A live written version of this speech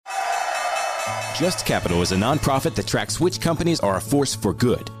Just Capital is a nonprofit that tracks which companies are a force for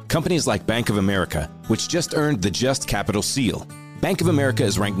good. Companies like Bank of America, which just earned the Just Capital seal. Bank of America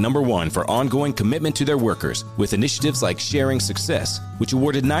is ranked #1 for ongoing commitment to their workers with initiatives like Sharing Success, which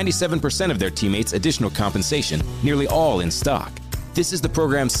awarded 97% of their teammates additional compensation, nearly all in stock. This is the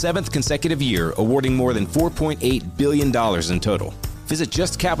program's 7th consecutive year, awarding more than $4.8 billion in total. Visit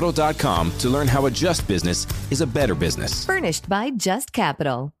justcapital.com to learn how a just business is a better business. Furnished by Just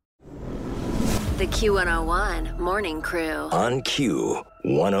Capital. The Q101 Morning Crew. On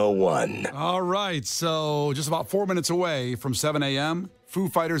Q101. All right, so just about 4 minutes away from 7 a.m., Foo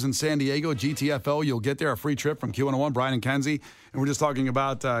Fighters in San Diego, GTFO. You'll get there, a free trip from Q101, Brian and Kenzie. And we're just talking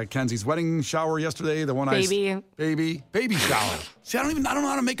about Kenzie's wedding shower yesterday. The one baby shower. See, I don't know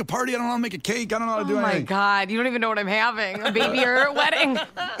how to make a party. I don't know how to make a cake. I don't know how to do anything. Oh, my God. You don't even know what I'm having. A baby or a wedding.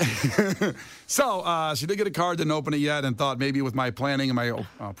 So she did get a card, didn't open it yet, and thought maybe with my planning and my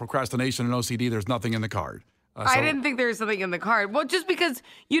procrastination and OCD, there's nothing in the card. I didn't think there was something in the card. Well, just because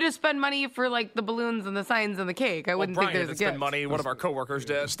you just spend money for like the balloons and the signs and the cake, I wouldn't think there's a gift. Spend money. One of our coworkers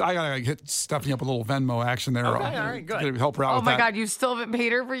did. I gotta hit Stephanie up a little Venmo action there. Okay, all right, good. Help her out. Oh my God, you still haven't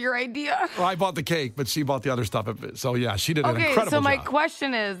paid her for your idea? Well, I bought the cake, but she bought the other stuff. So yeah, she did an incredible job. Okay, so my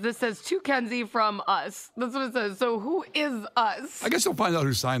question is, this says to Kenzie from us. That's what it says. So who is us? I guess you'll find out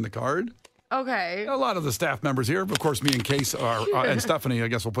who signed the card. Okay. A lot of the staff members here. Of course, me and Case and Stephanie, I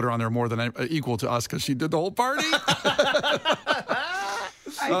guess we'll put her on there more than equal to us because she did the whole party.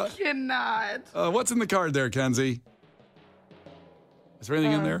 I cannot. What's in the card there, Kenzie? Is there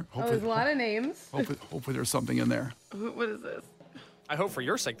anything in there? There's a lot of names. Hopefully there's something in there. What is this? I hope for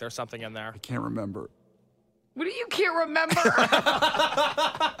your sake there's something in there. I can't remember. What do you can't remember?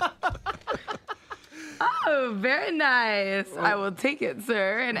 Oh, very nice. I will take it,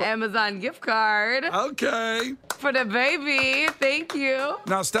 sir. An Amazon gift card. Okay. For the baby. Thank you.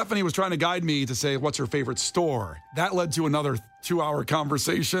 Now, Stephanie was trying to guide me to say, what's her favorite store? That led to another 2-hour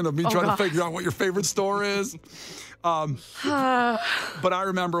conversation of me trying to figure out what your favorite store is. But I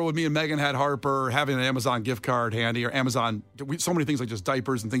remember when me and Megan had Harper having an Amazon gift card handy, or Amazon, so many things like just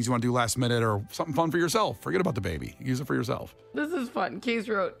diapers and things you want to do last minute or something fun for yourself. Forget about the baby. Use it for yourself. This is fun. Case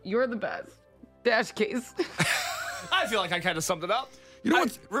wrote, "You're the best." Dash Case. I feel like I kind of summed it up. You know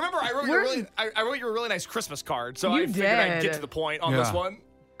what? Remember, I wrote you a really nice Christmas card, so You I figured I'd did. get to the point on this one.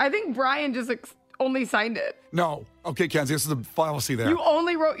 I think Brian just only signed it. No. Okay, Kenzie, this is the fallacy there. You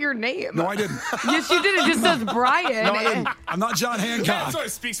only wrote your name. No, I didn't. Yes, you did. It just says Brian. No, I didn't. I'm not John Hancock. That sort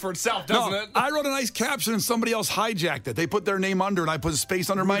of speaks for itself, doesn't it? I wrote a nice caption and somebody else hijacked it. They put their name under and I put a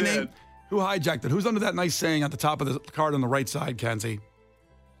space under my name. Who hijacked it? Who's under that nice saying at the top of the card on the right side, Kenzie?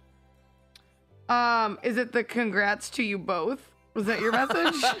 Is it the congrats to you both? Was that your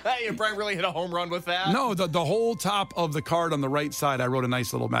message? Hey, Brian really hit a home run with that. No, the whole top of the card on the right side, I wrote a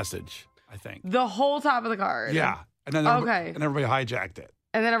nice little message, I think. The whole top of the card. Yeah. And then everybody hijacked it.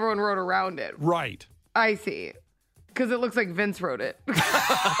 And then everyone wrote around it. Right. I see. Because it looks like Vince wrote it.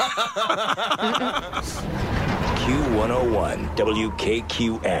 Q101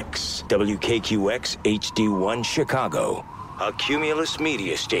 WKQX. WKQX HD1 Chicago. A Cumulus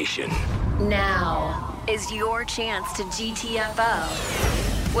media station. Now is your chance to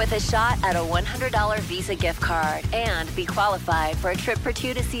GTFO with a shot at a $100 Visa gift card and be qualified for a trip for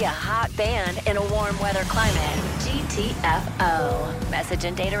two to see a hot band in a warm weather climate. GTFO. Message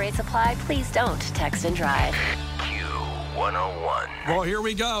and data rates apply. Please don't text and drive. Q101. Well, here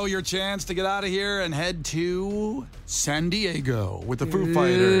we go. Your chance to get out of here and head to San Diego with the Foo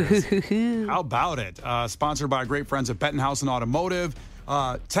Fighters. How about it? Sponsored by our great friends at Bettenhouse and Automotive.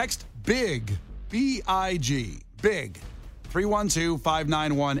 Text BIG, B-I-G, BIG,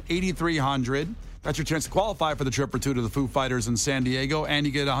 312-591-8300. That's your chance to qualify for the trip or two to the Foo Fighters in San Diego, and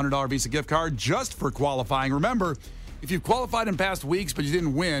you get a $100 Visa gift card just for qualifying. Remember, if you've qualified in past weeks but you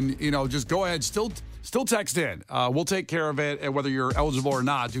didn't win, just go ahead, still text in. We'll take care of it, and whether you're eligible or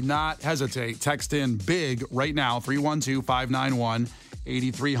not, do not hesitate. Text in BIG right now,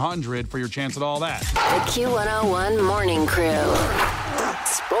 312-591-8300 for your chance at all that. The Q101 Morning Crew.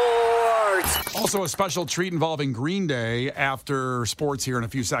 Sports. Also, a special treat involving Green Day after sports here in a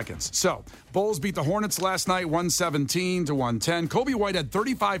few seconds. So, Bulls beat the Hornets last night, 117-110. Kobe White had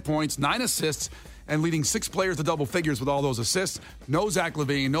 35 points, 9 assists, and leading 6 players to double figures with all those assists. No Zach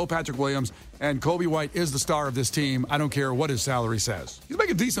LaVine, no Patrick Williams, and Kobe White is the star of this team. I don't care what his salary says. He's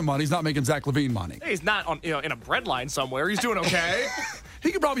making decent money. He's not making Zach LaVine money. He's not on, in a bread line somewhere. He's doing okay.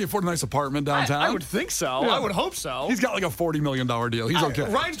 He could probably afford a nice apartment downtown. I would think so. Yeah. I would hope so. He's got like a $40 million deal. He's okay.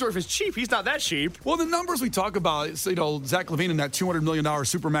 Reinsdorf is cheap. He's not that cheap. Well, the numbers we talk about, Zach LaVine in that $200 million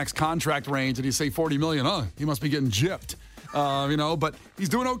Supermax contract range, and you say $40 million, he must be getting gypped. But he's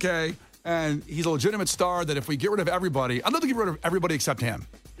doing okay. And he's a legitimate star that if we get rid of everybody, I'd love to get rid of everybody except him.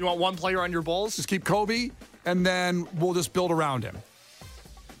 You want one player on your Bulls? Just keep Kobe, and then we'll just build around him.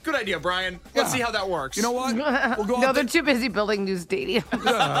 Good idea, Brian. Let's see how that works. You know what? We'll go No, out they're too busy building new stadiums.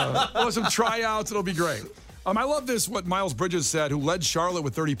 We'll have some tryouts. It'll be great. I love this, what Miles Bridges said, who led Charlotte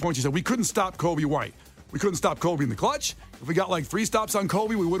with 30 points. He said, we couldn't stop Kobe White. We couldn't stop Kobe in the clutch. If we got like 3 stops on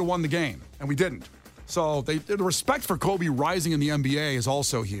Kobe, we would have won the game, and we didn't. So the respect for Kobe rising in the NBA is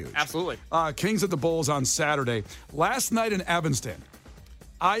also huge. Absolutely. Kings at the Bulls on Saturday. Last night in Evanston,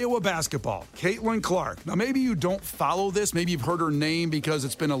 Iowa basketball, Caitlin Clark. Now, maybe you don't follow this. Maybe you've heard her name because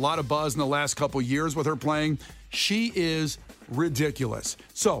it's been a lot of buzz in the last couple years with her playing. She is ridiculous.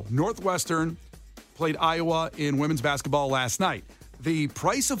 So, Northwestern played Iowa in women's basketball last night. The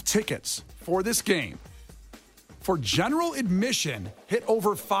price of tickets for this game, for general admission, hit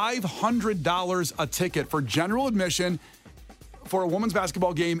over $500 a ticket for general admission for a women's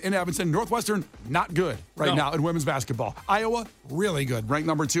basketball game in Evanston. Northwestern, not good now in women's basketball. Iowa, really good, ranked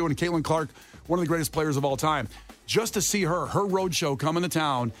number 2. And Caitlin Clark, one of the greatest players of all time. Just to see her road show come into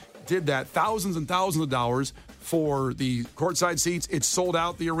town, did that. Thousands and thousands of dollars for the courtside seats. It sold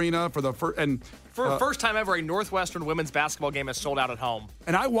out the arena for the first. And for the first time ever, a Northwestern women's basketball game is sold out at home.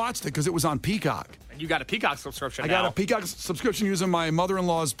 And I watched it because it was on Peacock. And you got a Peacock subscription I got a Peacock subscription using my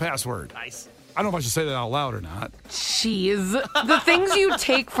mother-in-law's password. Nice. I don't know if I should say that out loud or not. Jeez. The things you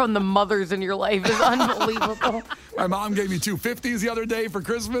take from the mothers in your life is unbelievable. My mom gave me $250s the other day for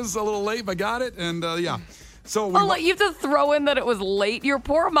Christmas, a little late, but got it. And yeah. So you have to throw in that it was late. Your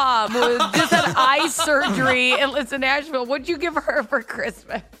poor mom was just had eye surgery and lives in Nashville. What'd you give her for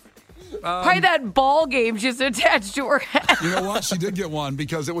Christmas? Probably that ball game just attached to her head. You know what? She did get one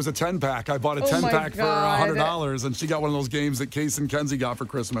because it was a 10-pack. I bought a 10-pack for $100, and she got one of those games that Case and Kenzie got for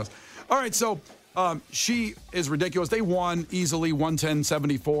Christmas. All right, so she is ridiculous. They won easily,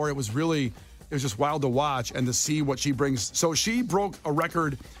 110-74. It was just wild to watch and to see what she brings. So she broke a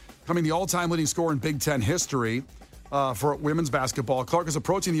record, becoming the all-time leading scorer in Big Ten history for women's basketball. Clark is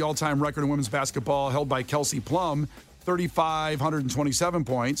approaching the all-time record in women's basketball held by Kelsey Plum, 3,527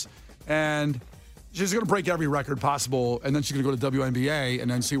 points. And she's going to break every record possible, and then she's going to go to WNBA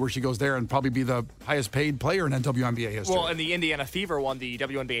and then see where she goes there and probably be the highest paid player in WNBA history. Well, and the Indiana Fever won the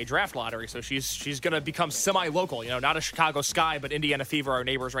WNBA draft lottery, so she's going to become semi-local. Not a Chicago Sky, but Indiana Fever, our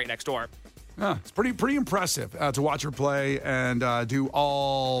neighbors right next door. Yeah, it's pretty impressive to watch her play and do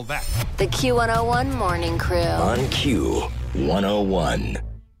all that. The Q101 Morning Crew. On Q101.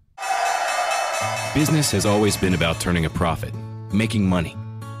 Business has always been about turning a profit, making money.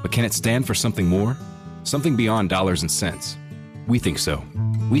 But can it stand for something more? Something beyond dollars and cents? We think so.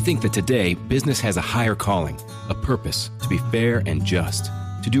 We think that today, business has a higher calling, a purpose to be fair and just,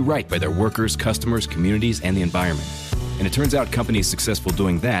 to do right by their workers, customers, communities, and the environment. And it turns out companies successful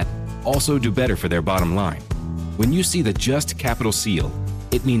doing that also do better for their bottom line. When you see the Just Capital seal,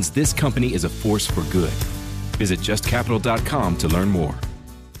 it means this company is a force for good. Visit justcapital.com to learn more.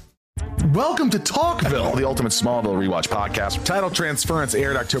 Welcome to Talkville, the ultimate Smallville rewatch podcast. Title Transference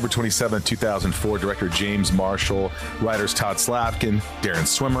aired October 27, 2004. Director James Marshall, writers Todd Slavkin, Darren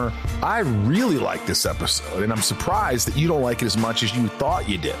Swimmer. I really like this episode, and I'm surprised that you don't like it as much as you thought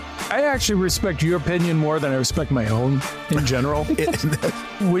you did. I actually respect your opinion more than I respect my own in general.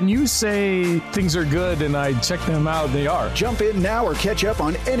 When you say things are good and I check them out, they are. Jump in now or catch up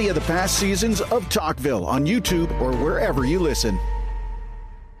on any of the past seasons of Talkville on YouTube or wherever you listen.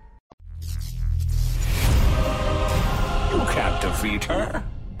 You can't defeat her.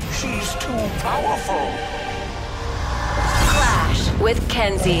 She's too powerful. Clash with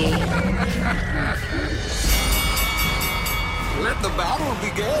Kenzie. Let the battle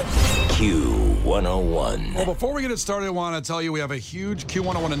begin. Q101. Well, before we get it started, I want to tell you we have a huge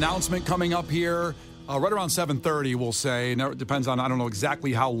Q101 announcement coming up here. Right around 7:30, we'll say. Now, it depends on, I don't know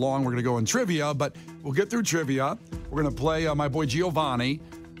exactly how long we're going to go in trivia, but we'll get through trivia. We're going to play my boy Giovanni.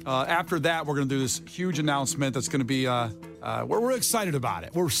 After that, we're going to do this huge announcement that's going to be, we're excited about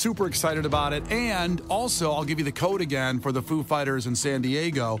it. We're super excited about it. And also, I'll give you the code again for the Foo Fighters in San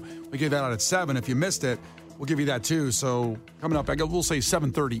Diego. We gave that out at 7. If you missed it, we'll give you that too. So coming up, we'll say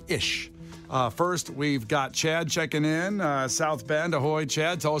 7:30-ish. First, we've got Chad checking in, South Bend. Ahoy,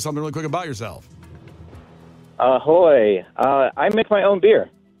 Chad. Tell us something really quick about yourself. Ahoy. I make my own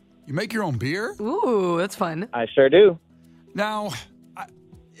beer. You make your own beer? Ooh, that's fun. I sure do. Now,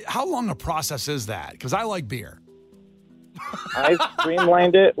 how long a process is that? Because I like beer. I've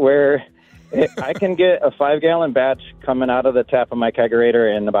streamlined it where I can get a 5-gallon batch coming out of the tap of my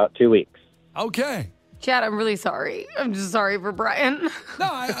kegerator in about 2 weeks. Okay. Chad, I'm really sorry. I'm just sorry for Brian. No,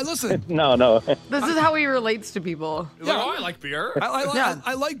 I listen. No. This is how he relates to people. Yeah, I like beer.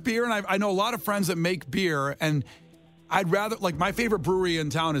 I like beer, and I know a lot of friends that make beer, and I'd rather, like, my favorite brewery in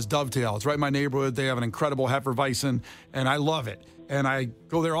town is Dovetail. It's right in my neighborhood. They have an incredible Hefeweizen, and I love it. And I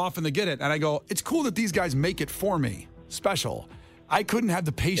go there often to get it, and I go, it's cool that these guys make it for me. Special. I couldn't have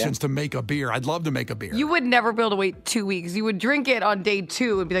the patience to make a beer. I'd love to make a beer. You would never be able to wait 2 weeks. You would drink it on day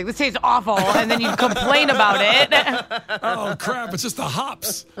 2 and be like, this tastes awful, and then you'd complain about it. Oh, crap. It's just the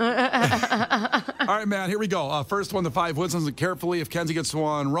hops. All right, man, here we go. First one to 5 wins. Listen carefully. If Kenzie gets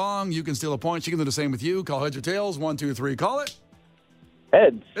one wrong, you can steal a point. She can do the same with you. Call heads or tails. 1, 2, 3. Call it.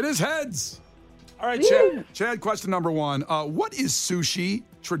 Heads. It is heads. All right, Chad, question number 1. What is sushi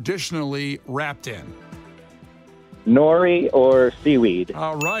traditionally wrapped in? Nori or seaweed.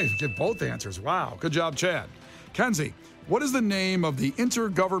 All right, get both answers. Wow, good job, Chad. Kenzie, what is the name of the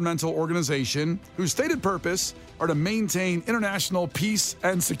intergovernmental organization whose stated purpose are to maintain international peace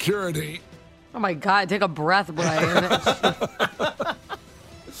and security? Oh my God, take a breath, Brian.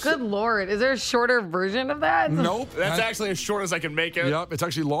 Good Lord, is there a shorter version of that? Nope. That's actually as short as I can make it. Yep, it's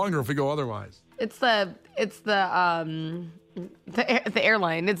actually longer if we go otherwise. It's the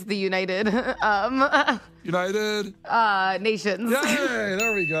airline. It's the United United Nations. Yay,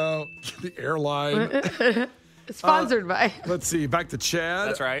 there we go. The airline. Sponsored by. Let's see, back to Chad.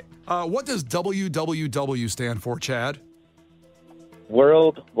 That's right. What does WWW stand for, Chad?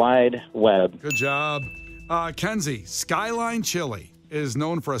 World Wide Web. Good job. Kenzie, Skyline Chili is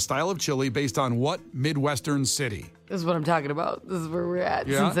known for a style of chili based on what Midwestern city? This is what I'm talking about. This is where we're at.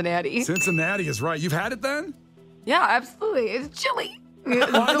 Yeah? Cincinnati. Cincinnati is right. You've had it then? Yeah, absolutely. It's chili.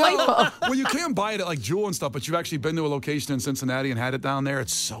 It's delightful. Well, you can buy it at like Jewel and stuff, but you've actually been to a location in Cincinnati and had it down there.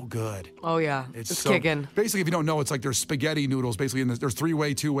 It's so good. Oh, yeah. It's kicking. Basically, if you don't know, it's like there's spaghetti noodles, basically. There's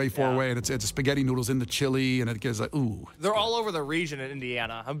 3-way, 2-way, 4-way, and it's spaghetti noodles in the chili, and it gives like, ooh. They're all over the region in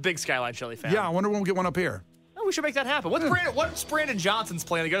Indiana. I'm a big Skyline Chili fan. Yeah, I wonder when we'll get one up here. Oh, we should make that happen. What's Brandon Johnson's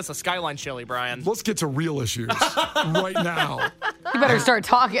plan to get us a Skyline Chili, Brian? Let's get to real issues right now. You better start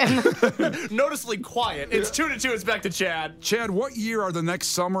talking. Noticeably quiet. It's 2-2. It's back to Chad. Chad, what year are the next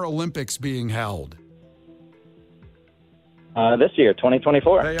Summer Olympics being held? This year,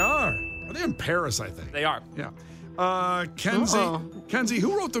 2024. They are. Are they in Paris, I think? They are. Yeah. Kenzie,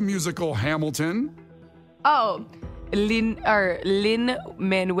 who wrote the musical Hamilton? Oh, Lin-Manuel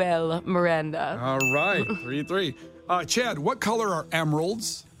Miranda. All right, 3-3. Chad, what color are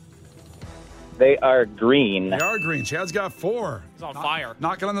emeralds? They are green. They are green. Chad's got 4. He's on fire.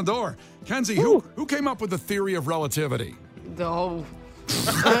 Knocking on the door. Kenzie, who came up with the theory of relativity? Oh.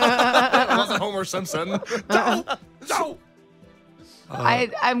 It wasn't Homer Simpson. No.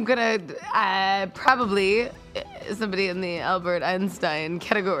 I'm gonna probably somebody in the Albert Einstein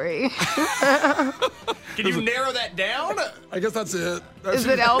category. Can you narrow that down? I guess that's it. Is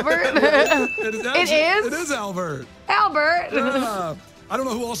it Albert? It is Albert. Albert. Yeah. I don't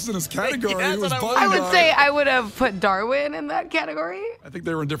know who else is in his category. Yeah, I would say I would have put Darwin in that category. I think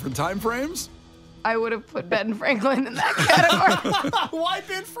they were in different time frames. I would have put Ben Franklin in that category. Why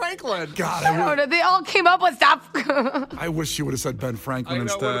Ben Franklin? God, I don't know. They all came up with stuff. I wish you would have said Ben Franklin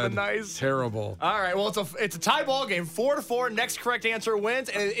instead. That would have been nice. Terrible. All right, well, it's a tie ball game. 4-4. Next correct answer wins,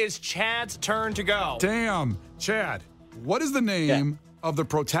 and it is Chad's turn to go. Damn. Chad, what is the name of the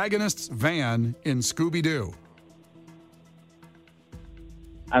protagonist's van in Scooby-Doo?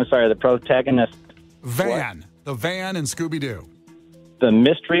 I'm sorry, the protagonist. Van. What? The van in Scooby-Doo. The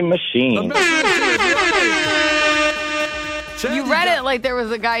Mystery Machine. Chad, you read it like there was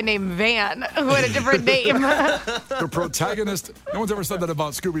a guy named Van who had a different name. The protagonist. No one's ever said that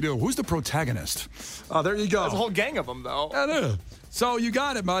about Scooby-Doo. Who's the protagonist? There you go. There's a whole gang of them, though. Yeah, so you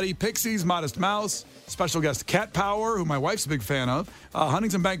got it, buddy. Pixies, Modest Mouse, special guest Cat Power, who my wife's a big fan of.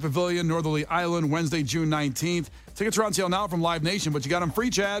 Huntington Bank Pavilion, Northerly Island, Wednesday, June 19th. Tickets are on sale now from Live Nation, but you got them free,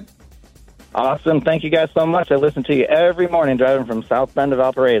 Chad. Awesome. Thank you guys so much. I listen to you every morning driving from South Bend to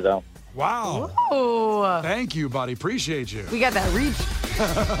Valparaiso. Wow. Whoa. Thank you, buddy. Appreciate you. We got that reach.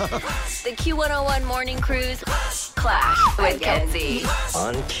 The Q101 Morning Cruise Clash with Kenzie.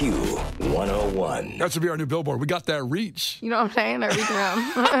 On Q101. That should be our new billboard. We got that reach. You know what I'm saying? I reach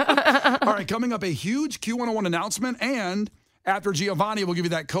around. All right, coming up, a huge Q101 announcement, and after Giovanni, we'll give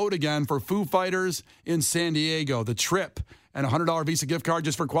you that code again for Foo Fighters in San Diego. The trip and a $100 Visa gift card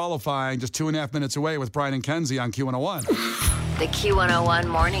just for qualifying, just 2.5 minutes away with Brian and Kenzie on Q101. The Q101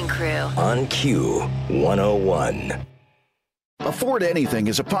 Morning Crew. On Q101. Afford Anything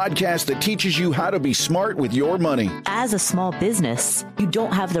is a podcast that teaches you how to be smart with your money. As a small business, you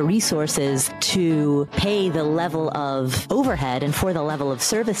don't have the resources to pay the level of overhead and for the level of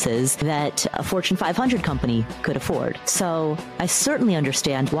services that a Fortune 500 company could afford. So I certainly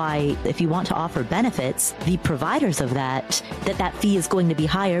understand why, if you want to offer benefits, the providers of that fee is going to be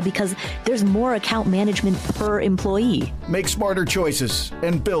higher because there's more account management per employee. Make smarter choices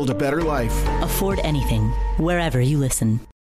and build a better life. Afford Anything, wherever you listen.